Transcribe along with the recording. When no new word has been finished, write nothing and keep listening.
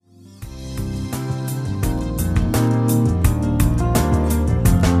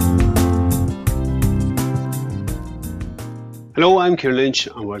Hello, I'm Kieran Lynch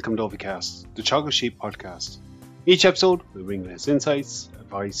and welcome to Ovicast, the Chocolate Sheep podcast. Each episode we bring less insights,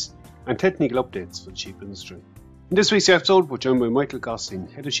 advice and technical updates for the sheep industry. In this week's episode we're joined by Michael Gosling,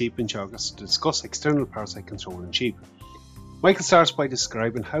 Head of Sheep in Teagasc, to discuss external parasite control in sheep. Michael starts by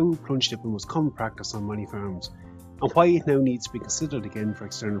describing how plunge dipping was common practice on many farms and why it now needs to be considered again for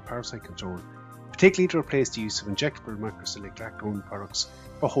external parasite control, particularly to replace the use of injectable macrocyclic lactone products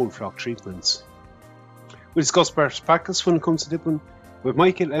for whole flock treatments. We discuss best practice when it comes to dipping, with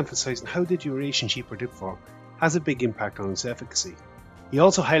Michael emphasising how the duration sheep are dipped for has a big impact on its efficacy. He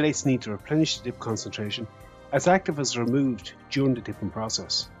also highlights the need to replenish the dip concentration as active is removed during the dipping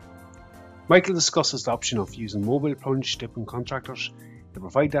process. Michael discusses the option of using mobile plunge dipping contractors to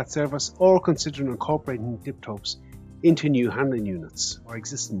provide that service or considering incorporating dip tubs into new handling units or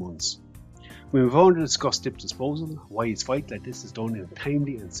existing ones. We move on to discuss dip disposal, why it's vital that this is done in a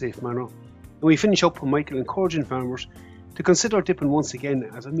timely and safe manner. And we finish up with Michael encouraging farmers to consider dipping once again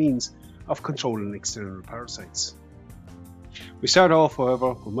as a means of controlling external parasites. We start off,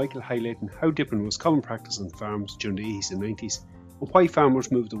 however, with Michael highlighting how dipping was common practice on farms during the 80s and 90s and why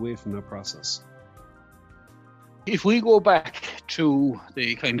farmers moved away from that process. If we go back to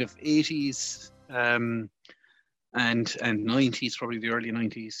the kind of 80s and 90s, probably the early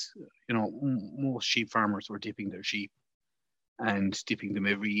 90s, most sheep farmers were dipping their sheep and dipping them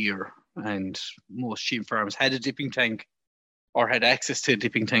every year. And most sheep farms had a dipping tank or had access to a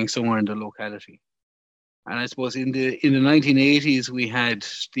dipping tank somewhere in the locality. And I suppose in the 1980s we had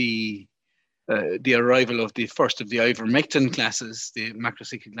the arrival of the first of the ivermectin classes, the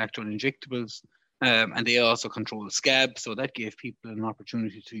macrocyclic lactone injectables, and they also controlled scab. So that gave people an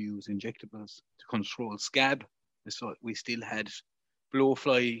opportunity to use injectables to control scab. So we still had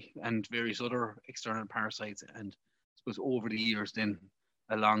blowfly and various other external parasites. And I suppose over the years then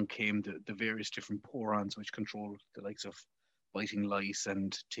along came the various different porons which control the likes of biting lice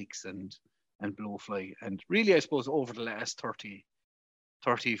and ticks and blowfly. And really, I suppose over the last 40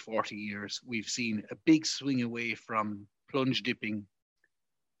 years, we've seen a big swing away from plunge dipping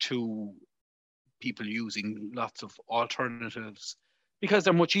to people using lots of alternatives because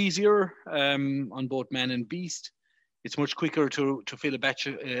they're much easier on both man and beast. It's much quicker to fill a batch,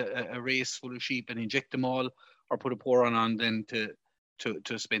 a race full of sheep and inject them all, or put a poron on than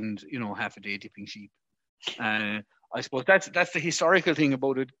to spend half a day dipping sheep. I suppose that's the historical thing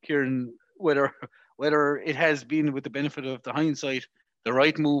about it, Kieran. Whether it has been, with the benefit of the hindsight, the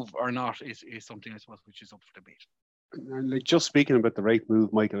right move or not is something, I suppose, which is up for debate. And like, just speaking about the right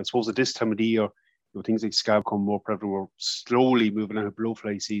move, Michael, I suppose at this time of the year, things like scab become more prevalent. We're slowly moving out of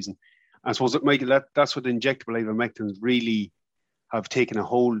blowfly season. I suppose that, Michael, that's what the injectable ivermectins really have taken a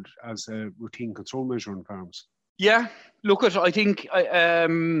hold as a routine control measure on farms. Yeah, look, I think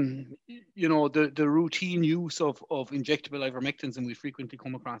the routine use of injectable ivermectins, and we frequently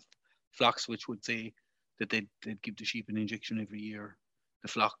come across flocks which would say that they'd give the sheep an injection every year, the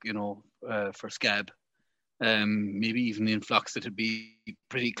flock, for scab. Maybe even in flocks that would be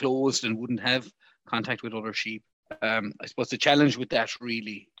pretty closed and wouldn't have contact with other sheep. I suppose the challenge with that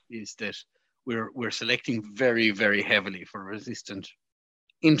really is that we're selecting very, very heavily for resistant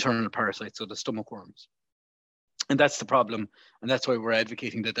internal parasites, so the stomach worms. And that's the problem. And that's why we're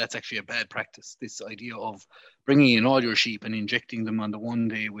advocating that that's actually a bad practice. This idea of bringing in all your sheep and injecting them on the one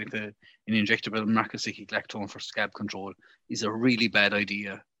day with an injectable macrocyclic lactone for scab control is a really bad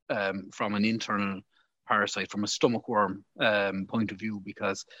idea from an internal parasite, from a stomach worm point of view,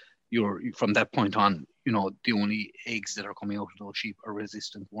 because from that point on, the only eggs that are coming out of those sheep are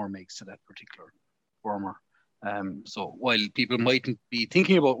resistant worm eggs to that particular wormer. So while people mightn't be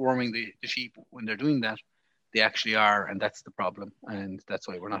thinking about worming the sheep when they're doing that, they actually are, and that's the problem. And that's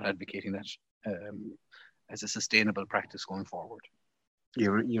why we're not advocating that as a sustainable practice going forward.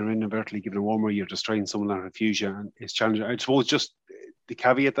 You're inadvertently giving a wormer, you're destroying some of that refugia, and it's challenging. I suppose just the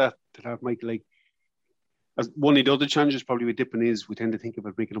caveat to that, Michael, like, as one of the other challenges probably with dipping is we tend to think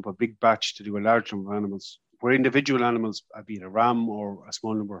about making up a big batch to do a large number of animals, where individual animals, be it a ram or a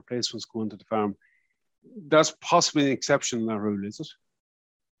small number of placements, go into the farm. That's possibly an exception in that rule, is it?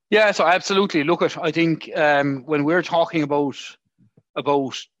 Yeah, so absolutely. Look, I think when we're talking about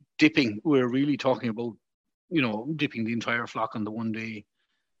dipping, we're really talking about, dipping the entire flock on the one day.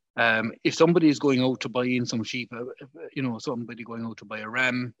 If somebody is going out to buy in some sheep, somebody going out to buy a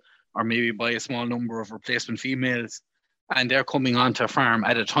ram or maybe buy a small number of replacement females, and they're coming onto a farm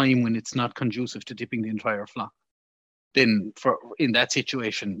at a time when it's not conducive to dipping the entire flock, then in that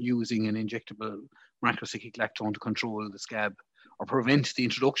situation, using an injectable macrocyclic lactone to control the scab or prevent the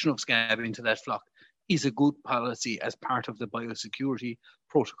introduction of scab into that flock is a good policy as part of the biosecurity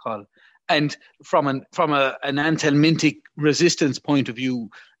protocol And from an anthelmintic resistance point of view,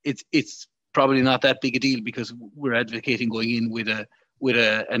 it's probably not that big a deal, because we're advocating going in with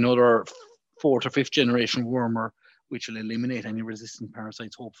another 4th or 5th generation wormer, which will eliminate any resistant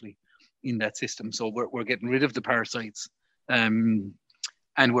parasites, hopefully, in that system. So we're getting rid of the parasites, and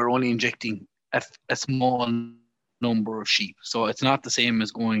we're only injecting a small number of sheep. So it's not the same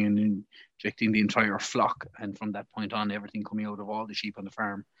as going and injecting the entire flock, and from that point on, everything coming out of all the sheep on the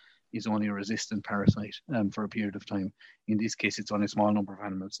farm is only a resistant parasite for a period of time. In this case, it's only a small number of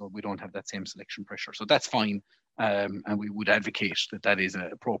animals, so we don't have that same selection pressure. So that's fine, and we would advocate that is an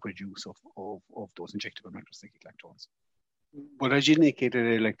appropriate use of those injectable macrocyclic lactones. But as you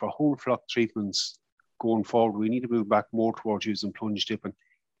indicated, like for whole flock treatments going forward, we need to move back more towards using plunge dipping.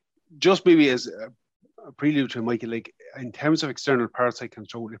 Just maybe as a prelude to Michael, like in terms of external parasite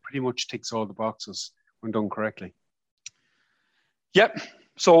control, it pretty much ticks all the boxes when done correctly. Yep.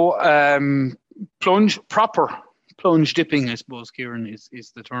 So proper plunge dipping, I suppose, Kieran,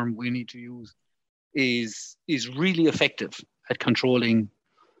 is the term we need to use, is really effective at controlling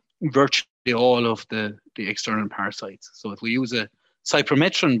virtually all of the external parasites. So if we use a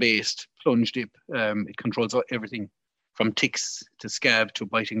cypermethrin-based plunge dip, it controls everything from ticks to scab to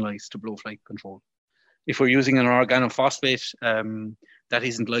biting lice to blowfly control. If we're using an organophosphate, that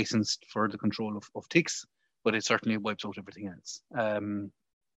isn't licensed for the control of ticks, but it certainly wipes out everything else.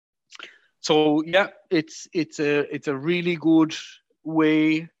 So yeah, it's a really good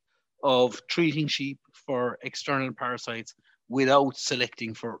way of treating sheep for external parasites without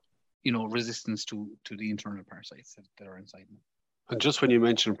selecting for resistance to the internal parasites that are inside them. And just when you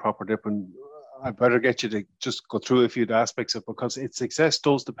mentioned proper dipping, I better get you to just go through a few aspects of it, because its success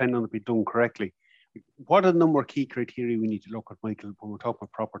does depend on it being done correctly. What are the number of key criteria we need to look at, Michael, when we're talking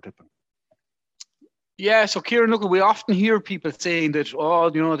about proper dipping? Yeah, so Kieran, look, we often hear people saying that,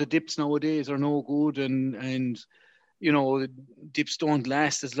 the dips nowadays are no good, and the dips don't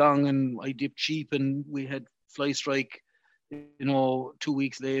last as long, and I dipped cheap and we had fly strike, 2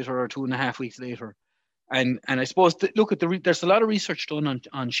 weeks later or 2.5 weeks later. And I suppose, there's a lot of research done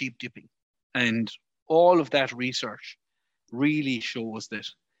on sheep dipping, and all of that research really shows that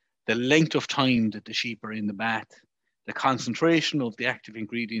the length of time that the sheep are in the bath, the concentration of the active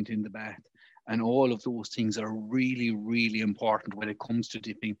ingredient in the bath, and all of those things are really, really important when it comes to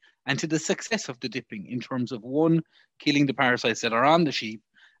dipping and to the success of the dipping, in terms of, 1, killing the parasites that are on the sheep,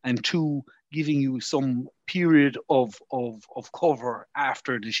 and 2, giving you some period of cover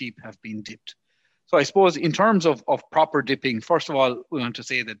after the sheep have been dipped. So I suppose in terms of proper dipping, first of all, we want to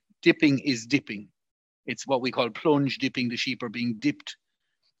say that dipping is dipping. It's what we call plunge dipping. The sheep are being dipped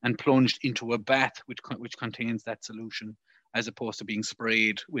and plunged into a bath which contains that solution, as opposed to being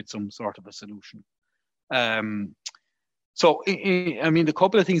sprayed with some sort of a solution. So, the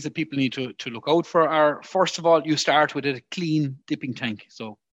couple of things that people need to look out for are, first of all, you start with a clean dipping tank.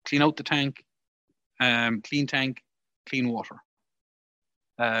 So clean out the tank, clean tank, clean water.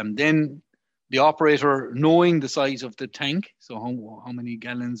 Then the operator, knowing the size of the tank, so how many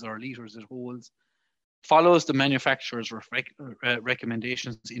gallons or litres it holds, follows the manufacturer's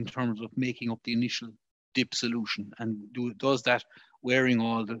recommendations in terms of making up the initial dip solution, and does that wearing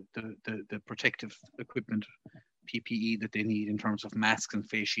all the protective equipment, PPE, that they need in terms of masks and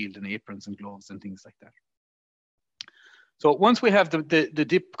face shield and aprons and gloves and things like that. So once we have the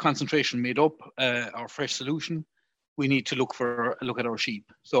dip concentration made up, our fresh solution, we need to look at our sheep.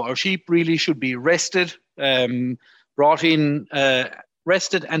 So our sheep really should be rested, brought in,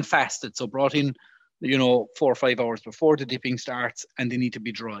 rested and fasted. So brought in, 4 or 5 hours before the dipping starts, and they need to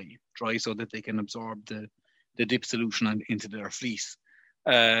be dry so that they can absorb the dip solution into their fleece.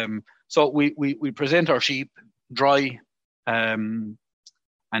 So we present our sheep dry and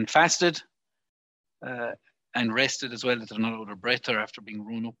fasted and rested as well, that they're not out of breath or after being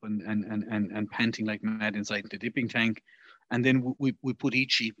run up and panting like mad inside the dipping tank. And then we put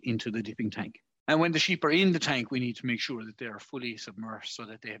each sheep into the dipping tank. And when the sheep are in the tank, we need to make sure that they are fully submerged, so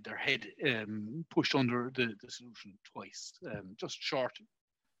that they have their head pushed under the solution twice, just short.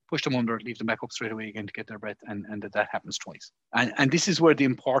 Push them under, leave them back up straight away again to get their breath, and that happens twice. And this is where the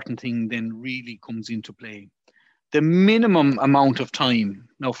important thing then really comes into play. The minimum amount of time.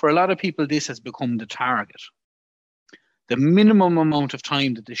 Now, for a lot of people, this has become the target. The minimum amount of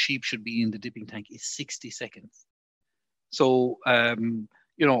time that the sheep should be in the dipping tank is 60 seconds. So,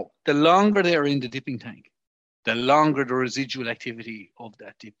 the longer they're in the dipping tank, the longer the residual activity of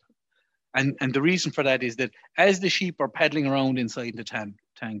that dip. And the reason for that is that as the sheep are paddling around inside the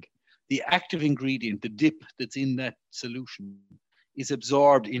tank, the active ingredient, the dip that's in that solution, is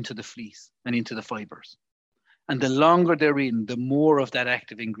absorbed into the fleece and into the fibers. And the longer they're in, the more of that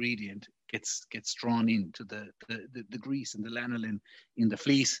active ingredient gets drawn into the grease and the lanolin in the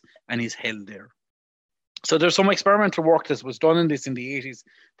fleece and is held there. So there's some experimental work that was done in this in the 80s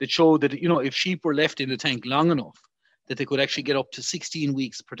that showed that, if sheep were left in the tank long enough, that they could actually get up to 16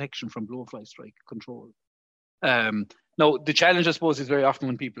 weeks protection from blowfly strike control. Now, the challenge, I suppose, is very often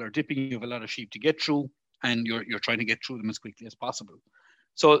when people are dipping, you have a lot of sheep to get through, and you're trying to get through them as quickly as possible.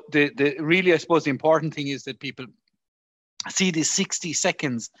 So the really, I suppose, the important thing is that people see these 60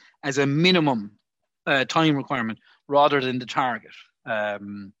 seconds as a minimum time requirement rather than the target.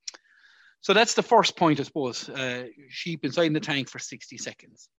 So that's the first point, I suppose, sheep inside the tank for 60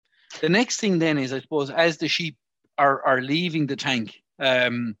 seconds. The next thing then is, I suppose, as the sheep are leaving the tank,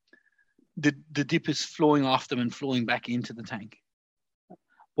 the dip is flowing off them and flowing back into the tank.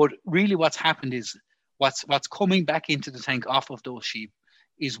 But really what's happened is, what's coming back into the tank off of those sheep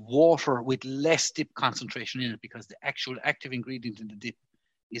is water with less dip concentration in it, because the actual active ingredient in the dip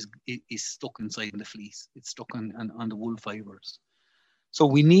is stuck inside the fleece. It's stuck on the wool fibers. So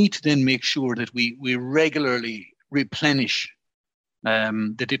we need to then make sure that we regularly replenish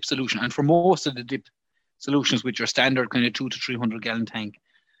the dip solution. And for most of the dip solutions, which are standard kind of 200 to 300 gallon tank,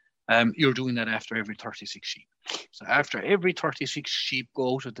 you're doing that after every 36 sheep. So after every 36 sheep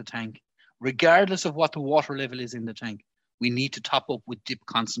go out of the tank, regardless of what the water level is in the tank, we need to top up with dip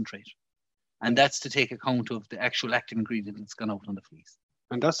concentrate. And that's to take account of the actual active ingredient that's gone out on the fleece.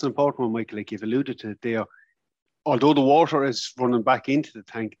 And that's an important one, Michael, like you've alluded to there. Although the water is running back into the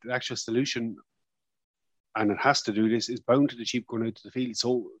tank, the actual solution, and it has to do this, is bound to the sheep going out to the field.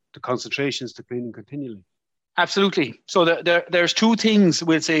 So the concentration is declining continually. Absolutely. So there's two things,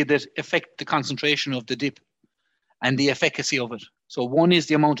 we'll say, that affect the concentration of the dip and the efficacy of it. So one is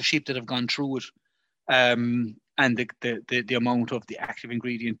the amount of sheep that have gone through it, and the amount of the active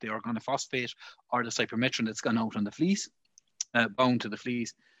ingredient, the organophosphate or the cypermethrin that's gone out on the fleece, bound to the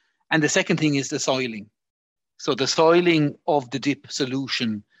fleece. And the second thing is the soiling. So the soiling of the dip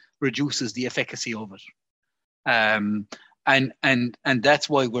solution reduces the efficacy of it. And that's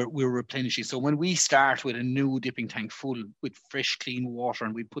why we're replenishing. So when we start with a new dipping tank full with fresh, clean water,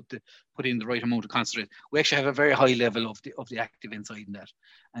 and we put in the right amount of concentrate, we actually have a very high level of the active inside in that.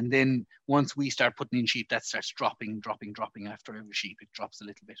 And then once we start putting in sheep, that starts dropping after every sheep. It drops a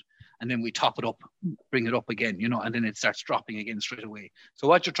little bit, and then we top it up, bring it up again, and then it starts dropping again straight away. So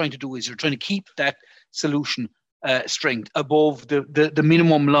what you're trying to do is you're trying to keep that solution strength above the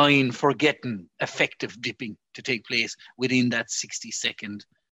minimum line for getting effective dipping to take place within that 60-second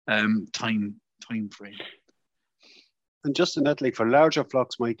time frame. And just in that, like for larger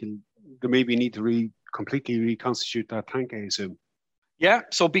flocks, Michael, they maybe need to completely reconstitute that tank, I assume. Yeah,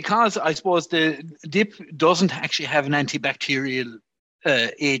 so because I suppose the dip doesn't actually have an antibacterial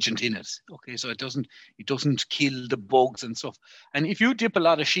agent in it. Okay, so it doesn't kill the bugs and stuff. And if you dip a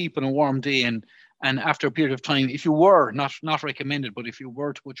lot of sheep on a warm day and after a period of time, if you were not recommended, but if you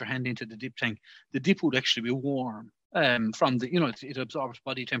were to put your hand into the dip tank, the dip would actually be warm from the it absorbs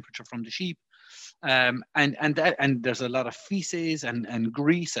body temperature from the sheep, and there's a lot of feces and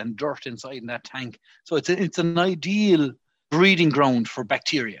grease and dirt inside in that tank. So it's an ideal breeding ground for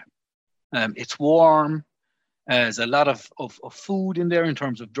bacteria. It's warm. There's a lot of food in there in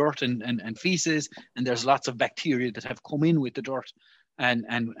terms of dirt and feces, and there's lots of bacteria that have come in with the dirt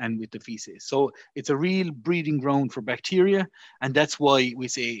and with the feces. So it's a real breeding ground for bacteria, and that's why we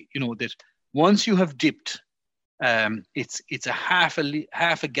say, that once you have dipped, it's a half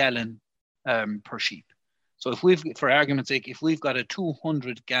a gallon per sheep. So if for argument's sake, if we've got a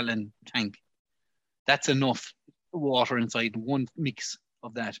 200-gallon tank, that's enough water inside one mix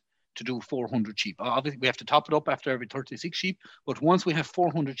of that to do 400 sheep. Obviously, we have to top it up after every 36 sheep, but once we have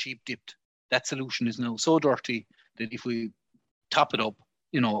 400 sheep dipped, that solution is now so dirty that if we top it up,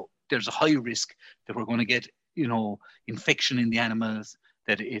 there's a high risk that we're going to get, infection in the animals,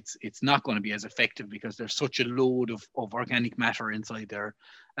 that it's not going to be as effective because there's such a load of organic matter inside there.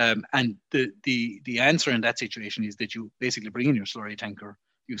 And the answer in that situation is that you basically bring in your slurry tanker,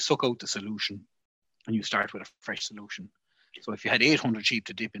 you suck out the solution, and you start with a fresh solution. So if you had 800 sheep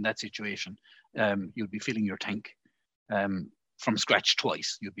to dip in that situation, you'd be filling your tank from scratch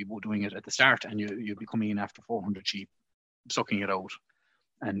twice. You'd be doing it at the start, and you'd be coming in after 400 sheep, sucking it out,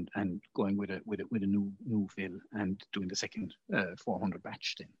 and going with a new fill and doing the second 400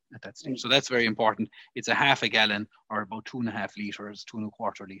 batch then at that stage. So that's very important. It's a half a gallon, or about 2.5 liters,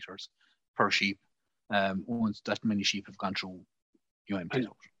 2.25 liters per sheep. Once that many sheep have gone through, you empty it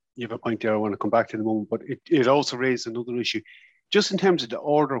out. You have a point there I want to come back to in a moment, but it also raised another issue. Just in terms of the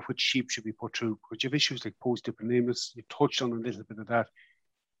order of which sheep should be put through, because you have issues like post-dip and lameness, you touched on a little bit of that.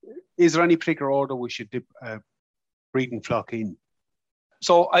 Is there any particular order we should dip a breeding flock in?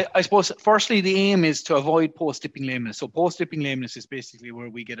 So I suppose, firstly, the aim is to avoid post-dipping lameness. So post-dipping lameness is basically where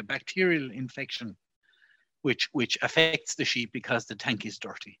we get a bacterial infection which affects the sheep because the tank is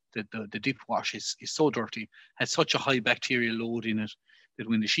dirty. The dip wash is so dirty, has such a high bacterial load in it, that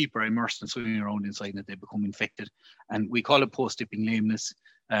when the sheep are immersed and swimming around inside it, they become infected. And we call it post-dipping lameness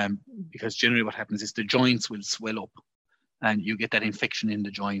because generally what happens is the joints will swell up and you get that infection in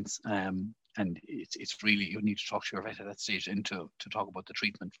the joints. And it's really, you need to talk to your vet at that stage and to talk about the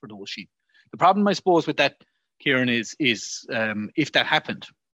treatment for those sheep. The problem, I suppose, with that, Kieran, is if that happened,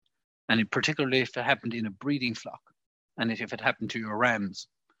 and particularly if it happened in a breeding flock, and if it happened to your rams,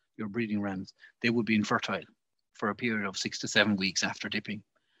 your breeding rams, they would be infertile for a period of 6 to 7 weeks after dipping,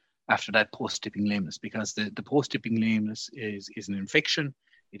 after that post-dipping lameness, because the post-dipping lameness is an infection.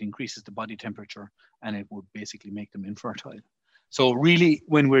 It increases the body temperature, and it would basically make them infertile. So really,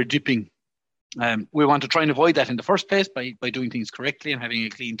 when we're dipping, we want to try and avoid that in the first place by doing things correctly and having a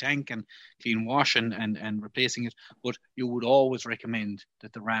clean tank and clean wash and replacing it. But you would always recommend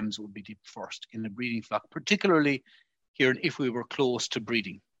that the rams would be dipped first in a breeding flock, particularly here if we were close to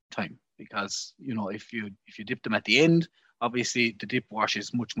breeding time, because if you dip them at the end, obviously the dip wash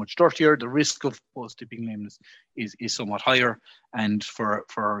is much dirtier. The risk of post-dipping lameness is somewhat higher, and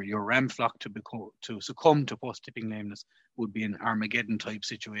for your ram flock to succumb to post-dipping lameness would be an Armageddon type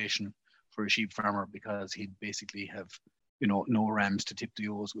situation for a sheep farmer, because he'd basically have no rams to tip the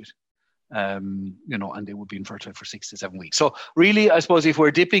ewes with, and they would be infertile for 6 to 7 weeks. So really, I suppose if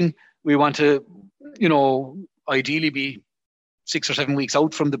we're dipping, we want to ideally be 6 or 7 weeks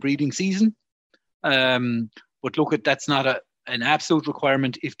out from the breeding season, but look, that's not an absolute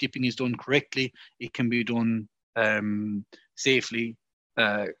requirement. If dipping is done correctly, it can be done safely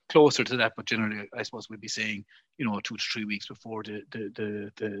closer to that, but generally I suppose we'd be saying 2 to 3 weeks before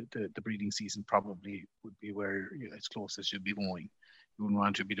the breeding season probably would be where as close as you'd be going. You wouldn't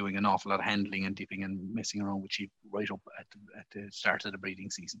want to be doing an awful lot of handling and dipping and messing around with sheep right up at the start of the breeding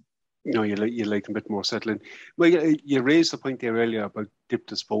season. No, you like a bit more settling. Well, you raised the point there earlier about dip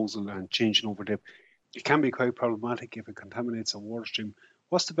disposal and changing over dip. It can be quite problematic if it contaminates a water stream.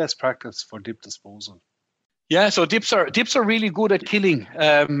 What's the best practice for dip disposal? Yeah, so dips are really good at killing,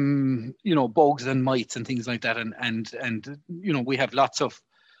 bugs and mites and things like that, and we have lots of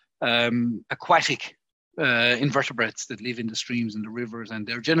aquatic invertebrates that live in the streams and the rivers, and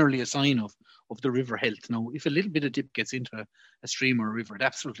they're generally a sign of the river health. Now, if a little bit of dip gets into a stream or a river, it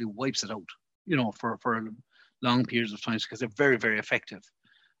absolutely wipes it out, for long periods of time, because they're very, very effective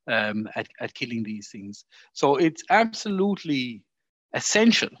at killing these things. So it's absolutely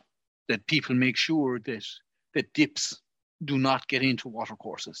essential that people make sure that dips do not get into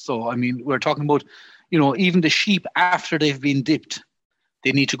watercourses. So, I mean, we're talking about, even the sheep after they've been dipped,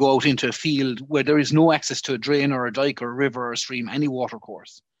 they need to go out into a field where there is no access to a drain or a dike or a river or a stream, any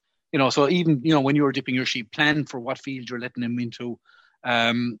watercourse. So even, when you're dipping your sheep, plan for what field you're letting them into,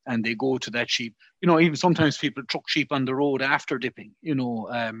 and they go to that sheep. Even sometimes people truck sheep on the road after dipping,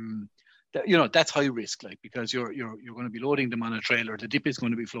 that's high risk, because you're going to be loading them on a trailer. The dip is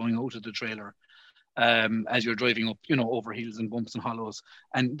going to be flowing out of the trailer as you're driving up, over hills and bumps and hollows,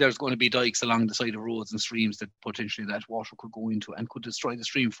 and there's going to be dikes along the side of roads and streams that potentially that water could go into and could destroy the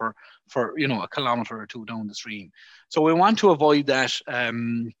stream for a kilometre or two down the stream. So we want to avoid that.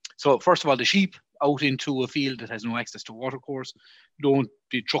 So first of all, the sheep out into a field that has no access to watercourse, don't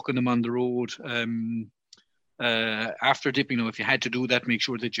be trucking them on the road. After dipping, if you had to do that, make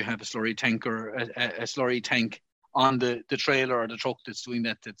sure that you have a slurry tank or a slurry tank on the trailer or the truck that's doing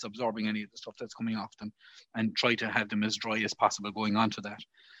that, that's absorbing any of the stuff that's coming off them, and try to have them as dry as possible going on to that.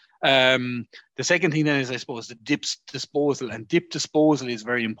 The second thing then is, I suppose, the dip disposal, and dip disposal is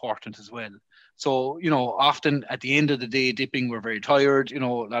very important as well. So, often at the end of the day, dipping, we're very tired, a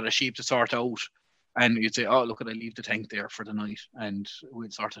lot of sheep to sort out, and you'd say, oh, look, I leave the tank there for the night and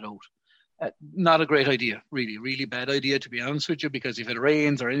we'll sort it out. Not a great idea, really, really bad idea, to be honest with you, because if it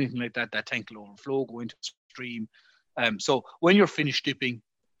rains or anything like that, that tank will overflow, go into the stream. So when you're finished dipping,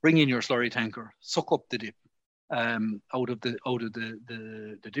 bring in your slurry tanker, suck up the dip out of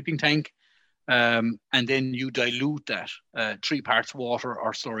the dipping tank, and then you dilute that 3 parts water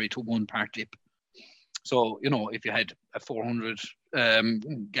or slurry to 1 part dip. So, if you had a 400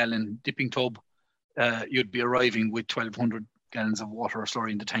 gallon dipping tub, you'd be arriving with 1,200 gallons of water or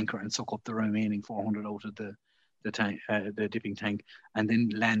slurry in the tanker and suck up the remaining 400 out of the tank, the dipping tank, and then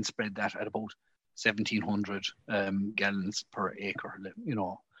land spread that at about 1,700 gallons per acre.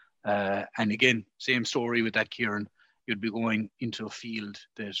 And again, same story with that, Kieran. You'd be going into a field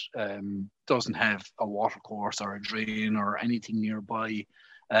that doesn't have a watercourse or a drain or anything nearby.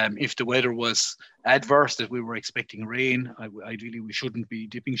 If the weather was adverse, that we were expecting rain, ideally we shouldn't be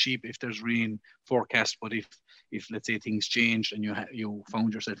dipping sheep if there's rain forecast. But if let's say things changed and you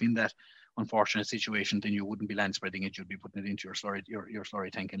found yourself in that unfortunate situation, then you wouldn't be land spreading it. You'd be putting it into your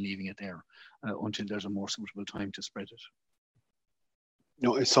slurry tank and leaving it there until there's a more suitable time to spread it.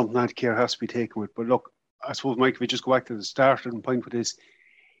 No, it's something that care has to be taken with. But look, I suppose, Mike, if we just go back to the starting point with this,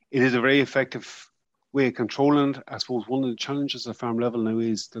 it is a very effective way of controlling it. I suppose one of the challenges at farm level now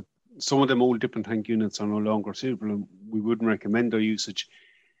is that some of them old dipping tank units are no longer suitable, and we wouldn't recommend their usage.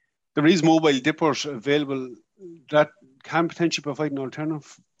 There is mobile dippers available that can potentially provide an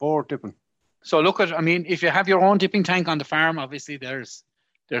alternative for dipping. So if you have your own dipping tank on the farm, obviously there's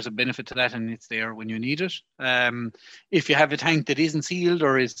a benefit to that, and it's there when you need it. If you have a tank that isn't sealed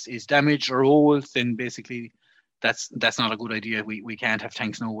or is damaged or old, then basically that's not a good idea. We can't have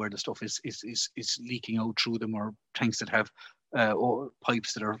tanks now where the stuff is leaking out through them, or tanks that have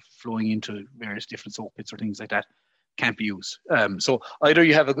pipes that are flowing into various different soak pits or things like that. Can't be used. So either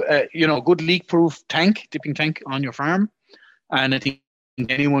you have a good leak-proof dipping tank on your farm, and I think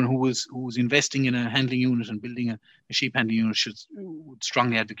anyone who's investing in a handling unit and building a sheep handling unit would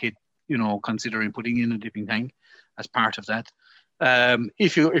strongly advocate, considering putting in a dipping tank as part of that.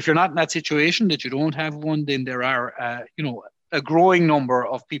 If you're not in that situation, that you don't have one, then there are a growing number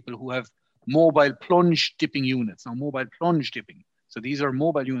of people who have mobile plunge dipping units. Now, mobile plunge dipping. So these are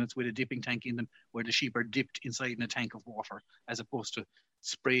mobile units with a dipping tank in them, where the sheep are dipped inside in a tank of water, as opposed to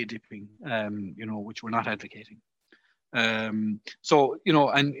spray dipping, which we're not advocating. And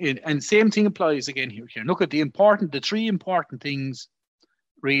same thing applies again here. Look at the three important things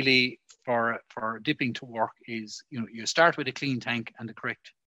really for dipping to work is, you start with a clean tank and the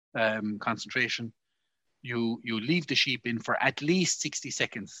correct concentration. You leave the sheep in for at least 60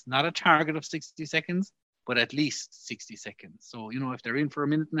 seconds, not a target of 60 seconds, but at least 60 seconds. So, if they're in for a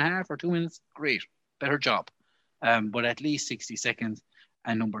minute and a half or 2 minutes, great, better job. But at least 60 seconds.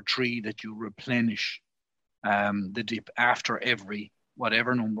 And number 3, that you replenish the dip after every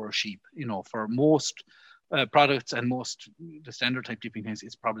whatever number of sheep. For most products and the standard type dipping tanks,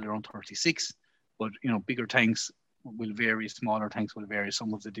 it's probably around 36. But, bigger tanks will vary, smaller tanks will vary.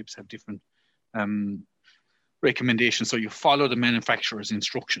 Some of the dips have different recommendations. So you follow the manufacturer's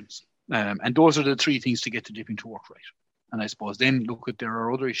instructions. And those are the 3 things to get the dipping to work right. And I suppose then there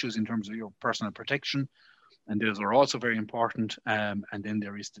are other issues in terms of your personal protection, and those are also very important. And then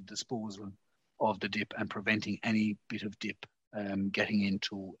there is the disposal of the dip and preventing any bit of dip getting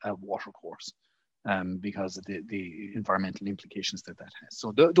into a water course because of the environmental implications that has.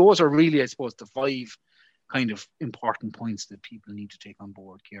 So those are really, I suppose, the 5 kind of important points that people need to take on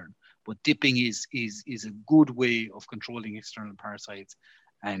board, Kieran. But dipping is a good way of controlling external parasites,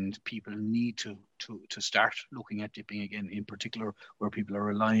 and people need to start looking at dipping again, in particular where people are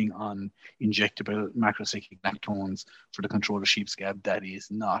relying on injectable macrocyclic lactones for the control of sheep scab. That is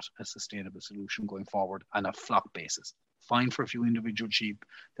not a sustainable solution going forward on a flock basis. Fine for a few individual sheep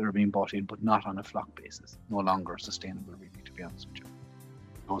that are being bought in, but not on a flock basis. No longer sustainable, really, to be honest with you.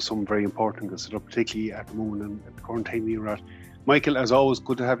 Something very important to consider, particularly at the moment and at the current time you're at. Michael, as always,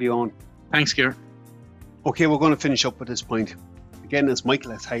 good to have you on. Thanks, Kieran. Okay, we're going to finish up at this point. Again, as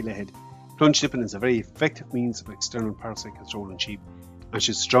Michael has highlighted, plunge dipping is a very effective means of external parasite control in sheep and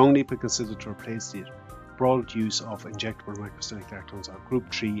should strongly be considered to replace the broad use of injectable macrocyclic lactones or Group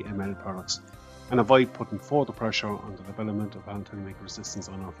 3 ml products, and avoid putting further pressure on the development of antimicrobial resistance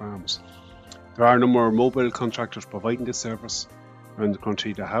on our farms. There are a number of mobile contractors providing this service around the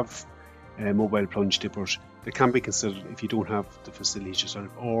country that have mobile plunge dippers that can be considered if you don't have the facilities yourself,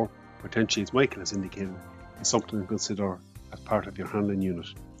 or potentially, as Michael has indicated, is something to consider as part of your handling unit.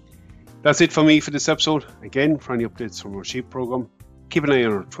 That's it for me for this episode. Again, for any updates from our sheep program, keep an eye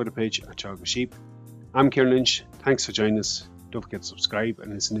on our Twitter page at Teagasc Sheep. I'm Kieran Lynch. Thanks for joining us. Don't forget to subscribe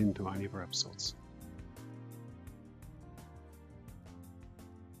and listen in to any of our episodes.